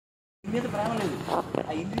మీద ప్రేమ లేదు,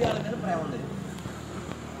 ఆ ఇంద్రియాల మీద ప్రేమ ఉంది.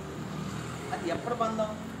 అది ఎప్పుడు బంధం?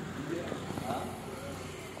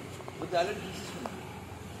 కొద్ది ఆల్రెడీ తీసేసుకున్నాం,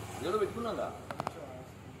 ఎవరో పెట్టుకున్నాగా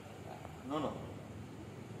నూనె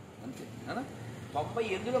అంతే.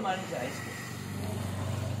 98లో మానేసి హై స్కూల్.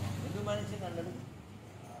 ఎందుకు మానేసి అన్నాడు?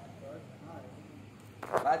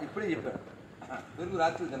 అది ఇప్పుడే చెప్పాడు, పెరుగు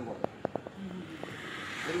రాత్రి తినకూడదు,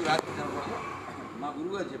 పెరుగు రాత్రి తినకూడదు. మా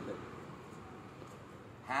గురువు గారు చెప్పారు,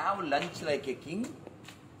 have lunch like a king,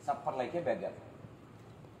 supper like A beggar.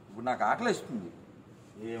 ఇప్పుడు నాకు ఆకలి ఇస్తుంది,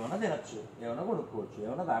 ఏమన్నా తినచ్చు, ఏమన్నా కొనుక్కోవచ్చు,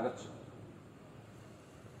 ఏమన్నా తాగొచ్చు.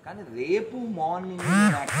 కానీ రేపు మార్నింగ్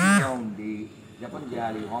యాక్టివ్గా ఉండి జపం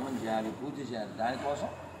చేయాలి, హోమం చేయాలి, పూజ చేయాలి, దానికోసం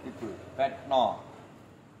ఇప్పుడు పెట్టనో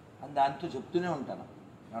అని దాంతో చెప్తూనే ఉంటాను.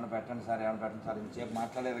 ఏమైనా పెట్టండి సార్, ఏమైనా పెట్టండి సార్, ఇంతసేపు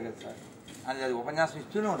మాట్లాడలేదు కదా సార్ అని అది ఉపన్యాసం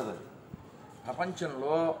ఇస్తూనే ఉంటుంది. అది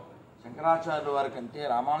ప్రపంచంలో శంకరాచార్యుల వారి కంటే,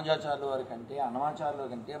 రామానుజాచార్యుల వారి కంటే, అన్నమాచార్యుల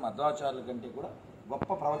కంటే, మధ్వాచార్యుల కంటే కూడా గొప్ప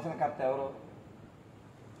ప్రవచనకర్త ఎవరు?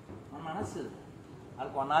 మన మనస్సు.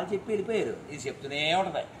 వాళ్ళు కొన్నాళ్ళు చెప్పి వెళ్ళిపోయారు, ఇది చెప్తూనే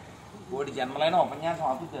ఉంటుంది. కోటి జన్మలైన ఉపన్యాసం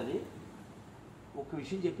ఆపుతుంది, ఒక్క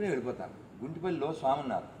విషయం చెప్పి వెళ్ళిపోతాను. గుంటిపల్లిలో స్వామి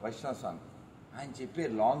ఉన్నారు, వైష్ణవ స్వామి. ఆయన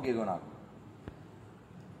చెప్పారు లాంగ్ ఏగో నాకు,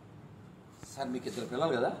 సార్ మీకు 2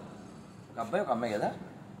 పిల్లలు కదా, ఒక అబ్బాయి ఒక అమ్మాయి కదా,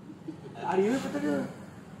 ఆడు ఏమైపోతాడు?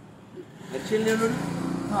 పరిచయం లేడు.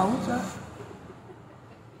 అవును సార్,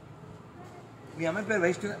 మీ అమ్మాయి పేరు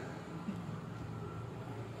వైష్ణవ,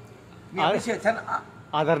 మీ అమ్మాయి సార్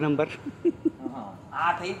ఆధార్ నెంబర్, ఆ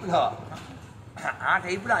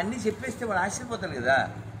టైపులో అన్నీ చెప్పేస్తే వాడు ఆశ్చర్యపోతారు కదా.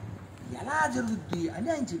 ఎలా జరుగుద్ది అని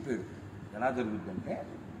ఆయన చెప్పాడు. ఎలా జరుగుద్ది అంటే,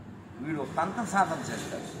 వీడు తంత్ర సాధన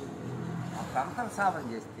చేస్తాడు. ఆ తంత్ర సాధన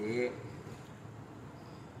చేస్తే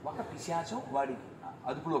ఒక పిశాచం వాడి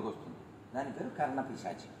అదుపులోకి వస్తుంది, దాని పేరు కర్ణ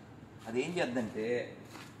పిశాచం. అదేం చేద్దంటే,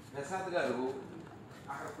 ప్రసాద్ గారు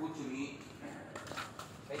అక్కడ కూర్చుని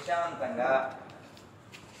ప్రశాంతంగా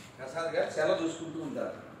ప్రసాద్ గారు సెల చూసుకుంటూ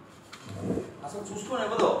ఉంటారు. అసలు చూసుకొని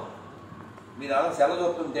ఇవ్వదు. మీరు అలా సెల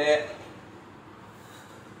చూస్తుంటే,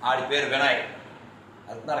 ఆడి పేరు వినాయక్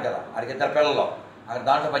వెళ్తున్నాడు కదా, ఆడికి 2 పిల్లలు అక్కడ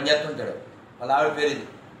దాంట్లో పనిచేస్తుంటాడు, వాళ్ళ ఆవిడ పేరు ఇది.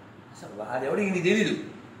 అసలు వాడెవడు ఈయనకి తెలీదు.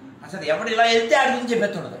 అసలు ఎవడు ఇలా వెళ్తే ఆడి గురించి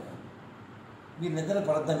చెప్పేస్తుండదు. మీరు నిద్ర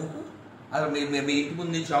పడద్దా మీకు? అసలు మీ ఇంటి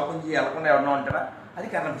ముందు నుంచి షాప్ నుంచి వెళ్ళకుండా ఎవరన్నా ఉంటారా? అది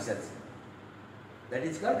కర్ణ పిశాచం. దట్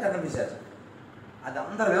ఈస్ కాల్డ్ కర్ణ పిశాచం. అది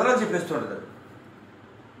అందరు వివరాలు చెప్పేస్తుంటుంది.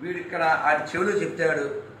 వీడు ఇక్కడ ఆడి చెవిలో చెప్తాడు,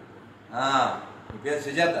 మీ పేరు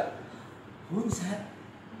సుజాత. అవును సార్,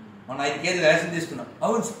 మొన్న 5 కేజీలు రేషన్ తీసుకున్నాం.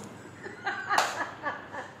 అవును సార్.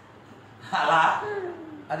 అలా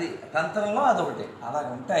అది తంత్రంలో అదొకటి. అలాగ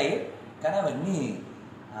ఉంటాయి. కానీ అవన్నీ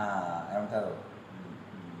ఏమంటారు,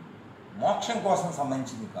 మోక్షం కోసం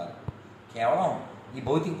సంబంధించింది కాదు, కేవలం ఈ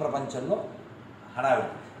భౌతిక ప్రపంచంలో హడావిడి.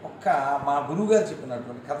 మా గురువుగారు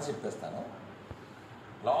చెప్పినటువంటి కథ చెప్పేస్తాను.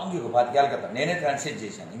 లాంగ్ 25 ఏళ్ళ క్రితం నేనే ట్రాన్స్లేట్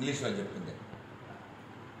చేశాను, ఇంగ్లీష్లో చెప్పింది.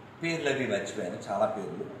 పేర్లు అవి మర్చిపోయాను, చాలా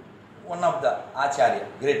పేర్లు. One of the Acharya,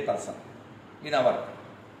 great person in our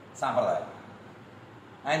సాంప్రదాయం.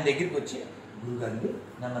 ఆయన దగ్గరికి వచ్చి, గురుగారిని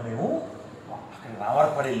నన్ను మేము అక్కడ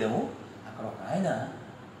రావడపడి వెళ్ళాము, అక్కడ ఒక ఆయన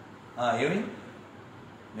ఏమి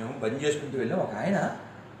మేము బంద్ చేసుకుంటూ వెళ్ళాం, ఒక ఆయన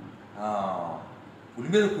పులి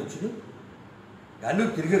మీద కూర్చుని గాల్లో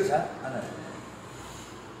తిరిగారు సార్ అన్నారు.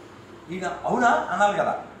 ఈయన అవునా అనాలి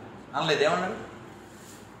కదా, అనలేదు. ఏమన్నాడు?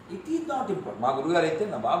 It is not important. మా గురుగారు అయితే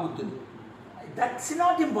నా బాగా గుర్తుంది, that's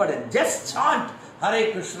not important, just chant Hare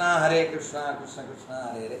Krishna Krishna Krishna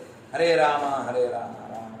Hare Hare, Hare Rama Rama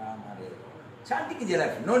Rama Hare Hare. Chanting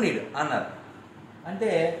చేయాలి, నో నీడ్ అన్నారు.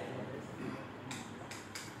 అంటే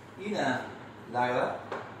ఈయన ఇలాగదా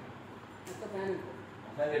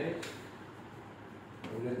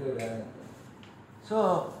సో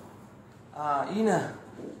ఈయన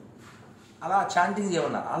అలా చాంటింగ్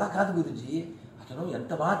చేయమన్నారు. అలా కాదు గురుజీ, అతను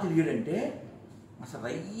ఎంత బాగా తిరిగాడంటే అసలు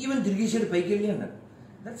రైవని తిరిగేసాడు పైకి వెళ్ళి అన్నాడు.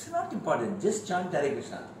 That's not important, just chant Hare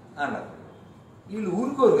Krishna అన్నారు. వీళ్ళు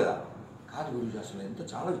ఊరుకోరు కదా. కాదు గురుజీ, అసలు ఎంత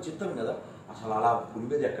చాలా విచిత్రం కదా, అసలు అలా పులి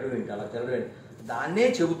మీద ఎక్కడ ఏంటి, అలా తిరగడం దాన్నే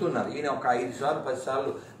చెబుతున్నారు. ఈయన ఒక 5 సార్లు 10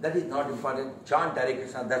 సార్లు that is not important, chant Hare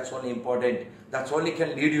Krishna, that's only important, that's only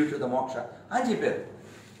can lead you to the మోక్ష అని చెప్పారు.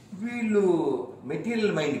 వీళ్ళు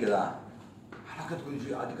మెటీరియల్ మైండ్ కదా, అలా కదా గురించి,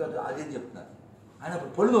 అది కాదు అది అని చెప్తున్నారు. ఆయన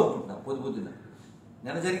అప్పుడు పళ్ళు తోముకుంటున్నారు పొద్దున.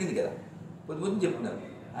 నిన్న జరిగింది కదా, పొద్దున చెప్తున్నారు.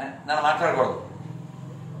 నన్ను మాట్లాడకూడదు.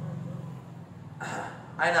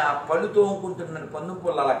 ఆయన పళ్ళు తోముకుంటున్న పన్ను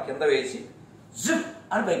పొల్ల అలా కింద వేసి జిప్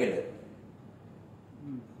అని పైకి వెళ్ళారు.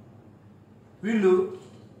 వీళ్ళు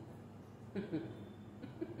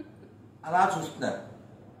అలా చూస్తున్నారు.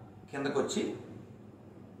 కిందకు వచ్చి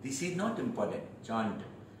this is not important, chant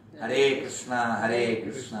Hare Krishna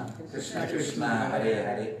Krishna Krishna Hare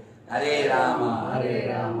Hare, Hare Rama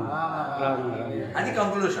Rama అది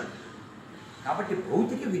కంక్లూషన్. కాబట్టి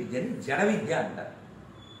భౌతిక విద్యని జడ విద్య అంటారు.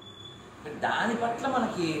 దాని పట్ల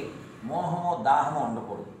మనకి మోహమో దాహమో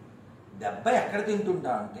ఉండకూడదు. దెబ్బ ఎక్కడ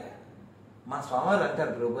తింటుంటా అంటే మా స్వామివారు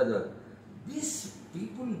అంటారు Prabhupada, this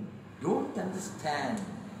people don't understand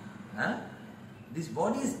this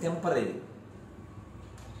body is temporary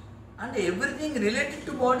and everything related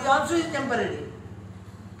to body also is temporary.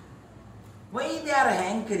 Why they are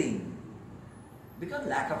hankering? Because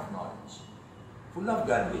lack of knowledge, full of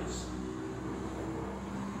garbage.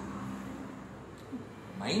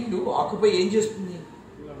 Mind occupy ఏం చేస్తుంది,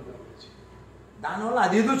 దానివల్ల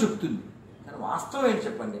అదేదో చెప్తుంది. కానీ వాస్తవం ఏంటి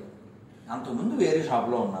చెప్పండి, అంతకుముందు వేరే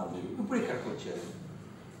షాప్లో ఉన్నారు, ఇప్పుడు ఇక్కడికి వచ్చారు,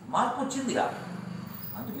 మార్పు వచ్చిందిగా.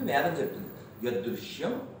 అందుకే వేదం చెప్తుంది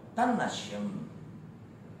యదృశ్యం తన్నశ్యం.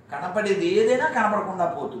 కనపడేది ఏదైనా కనపడకుండా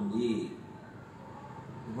పోతుంది.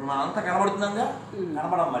 ఇప్పుడు మనంతా కనబడుతున్నాంగా,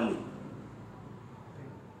 కనపడం మళ్ళీ.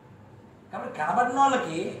 కాబట్టి కనబడిన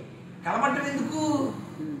వాళ్ళకి కనబడటం ఎందుకు,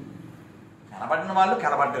 కనబడిన వాళ్ళు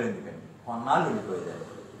కనబడటం ఎందుకండి, కొన్నాళ్ళు ఉండిపోయేదారు.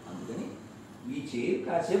 అందుకని ఈ చైర్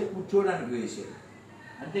కాసేపు కూర్చోవడానికి వేసారు,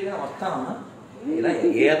 అంతేగాని వస్తానమ్మా ఇలా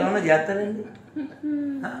ఏదన్నా చేస్తారండి.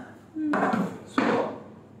 సో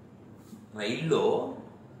రైల్లో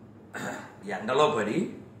ఎండలో పడి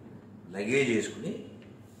లగేజ్ వేసుకుని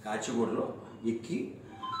కాచిగూడలో ఎక్కి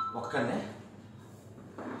ఒక్కనే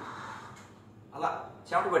అలా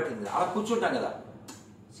చెమట పట్టింది, అలా కూర్చుంటాం కదా,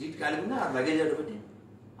 సీట్ కాలిపోయింది, ఆ లగేజ్ అడ్డు పెట్టి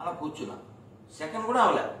అలా కూర్చున్నా. సెకండ్ కూడా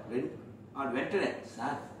అవలే, వాడు వెంటనే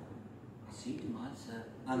సార్ సీట్ మాది సార్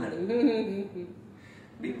అన్నాడు.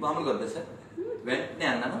 మీకు మామూలుగా వద్దా సార్? వెంటనే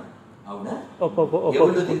అన్నాను, అవునా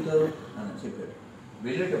ఎవరిలో దిగుతారు అని చెప్పాడు.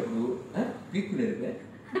 వెళ్ళేటప్పుడు పీక్కు నేర్పే,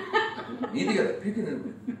 ఇది కదా పీక్కు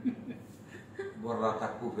నేర్పే, బుర్ర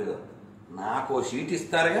తక్కువ పిల్లలు, నాకు సీట్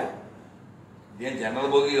ఇస్తారుగా, ఇదేం జనరల్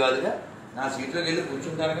బోగి కాదుగా, నా సీట్లోకి వెళ్ళి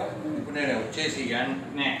కూర్చుంటారుగా. ఇప్పుడు నేను వచ్చేసి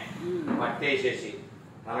వెంటనే పట్టేసేసి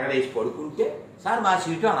తలగడేసి పడుకుంటే సార్ మా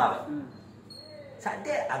సీటు అనాలి.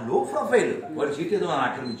 అంటే ఆ లో ప్రొఫైల్ వాడి సీట్ ఏదో అని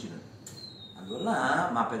ఆక్రమించినాడు. అందువల్ల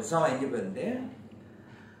మా పెద్ద స్వామి ఏం చెప్పారంటే,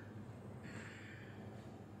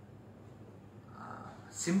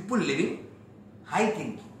 సింపుల్ లివింగ్ హై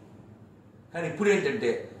థింకింగ్. కానీ ఇప్పుడు ఏంటంటే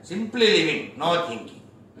సింప్లీ లివింగ్ నో థింకింగ్.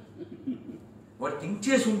 వాడు థింక్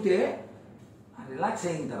చేసి ఉంటే రిలాక్స్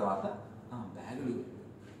అయిన తర్వాత బ్యాగులు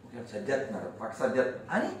సర్జేస్తున్నారు, పక్క సర్జేస్తున్నారు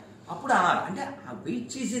అని అప్పుడు అనాలి. అంటే ఆ వెయిట్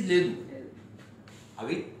చేసేది లేదు. ఆ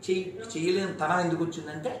వెయిట్ చేయలేని తనం ఎందుకు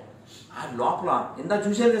వచ్చిందంటే ఆ లోపల ఇందా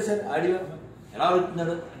చూశారు కదా సార్ ఆడియో ఎలా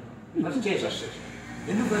అవుతున్నాడు, ఫ్రస్ట్రేషన్.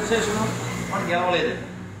 ఎందుకు ఫ్రస్ట్రేషను, మనకు గెలవలేదండి.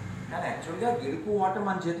 కానీ యాక్చువల్గా గెలుపు ఓటం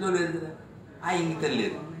మన చేతిలో లేదు కదా, ఆ ఇంగితం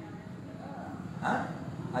లేదు.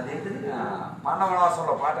 అదేంటిది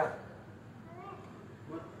పాండవనవాసంలో పాట,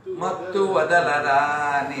 మత్తు వదలరా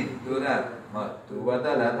నిద్దుర మత్తు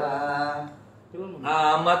వదలరా, ఆ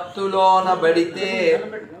మత్తులోన బడితే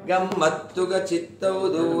గమ్మత్తుగా చిత్తవు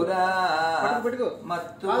దూరా,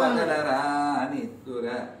 మత్తు వదలరా నిద్దుర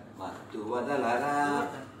మత్తు వదలరా.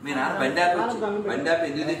 మీ నాన్న బండాపి వచ్చి బండాపి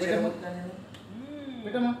ఎందుకు తెచ్చాడు?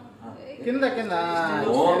 కింద కింద.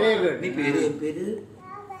 నీ పేరు ఏం పేరు?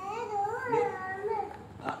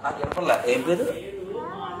 నాకు వినపడలే, ఏం పేరు?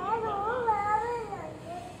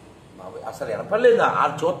 అసలు వినపడలేదు.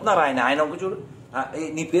 ఆయన చూస్తున్నారు, ఆయన ఒక చూడు.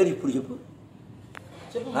 నీ పేరు ఇప్పుడు చెప్పు,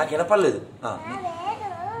 నాకు వినపడలేదు.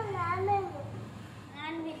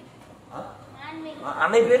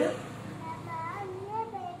 అన్నయ్య పేరు?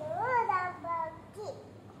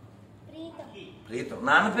 ప్రీతం.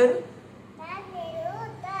 నాన్న పేరు?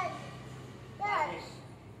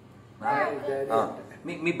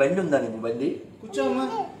 మీ బండి ఉందా? నీకు బండి? కూర్చోమ్మా.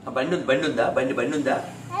 బండి ఉందా? బండి ఉందా?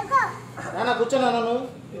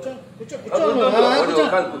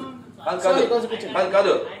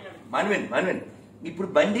 కాదు మాన్విన్, ఇప్పుడు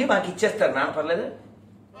బండి మాకు ఇచ్చేస్తారు నాన్న, పర్లేదు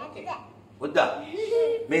వద్దా?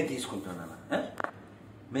 మేము తీసుకుంటాం నాన్న,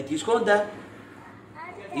 మేము తీసుకోవద్దా?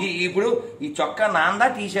 ఇప్పుడు ఈ చొక్కా నాందా,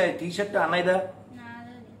 టీషర్ట్ అన్నయ్యదా?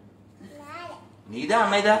 నీదా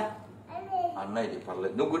అన్నయ్యదా? అన్నయ్యది,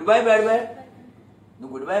 పర్లేదు. నువ్వు గుడ్ బాయ్ బ్యాడ్ బాయ్,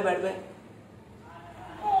 నువ్వు good bye bad boy.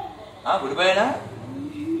 Good బాయ్నా?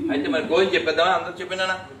 అయితే మరి గోవింద్ చెప్పేద్దామా? అందరూ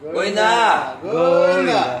చెప్పినా గోవిందా?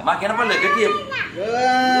 మాకు వినపడలేదు, గట్టి చెప్పు,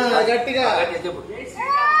 గట్టిగా చెప్పు.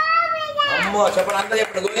 అమ్మో చెప్పండి, అంతా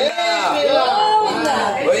చెప్పండి.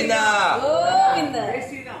 గోవిందా గోవిందా, జై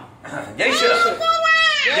శ్రీరామ్, జై శ్రీరామ్,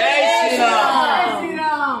 జై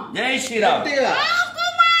శ్రీరామ్, జై శ్రీరామ్.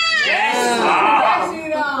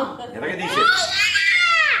 ఎరగదీసే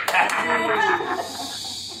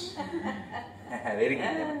వెరీ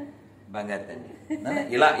గుడ్ బంగారు తండ్రి.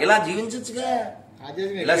 ఇలా జీవించచ్చుగా,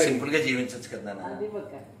 ఇలా సింపుల్ గా జీవించచ్చు కదా,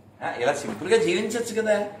 ఇలా సింపుల్ గా జీవించచ్చు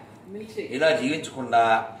కదా. ఇలా జీవించకుండా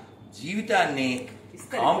జీవితాన్ని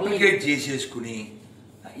కాంప్లికేట్ చేసేసుకుని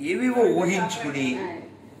ఏవేవో ఊహించుకుని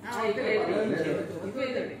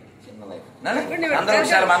అందరూ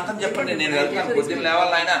ఒకసారి మంత్రం చెప్పండి. నేను వెళ్తాను, పొద్దున్న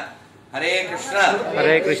లేవాలి ఆయన. హరే కృష్ణ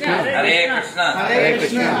హరే కృష్ణ హరే కృష్ణ హరే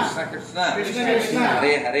కృష్ణ కృష్ణ కృష్ణ కృష్ణ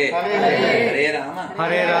హరే హరే హరే రామ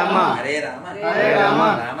హరే రామ హరే రామ హరే రామ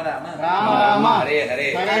రామ రామ రామ రామ హరే హరే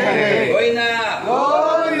హరే గోవిందా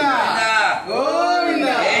గోవిందా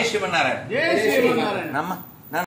గోవిందా జై శివనారాయణ జై శ్రీమన్నారాయణ. నమ్మ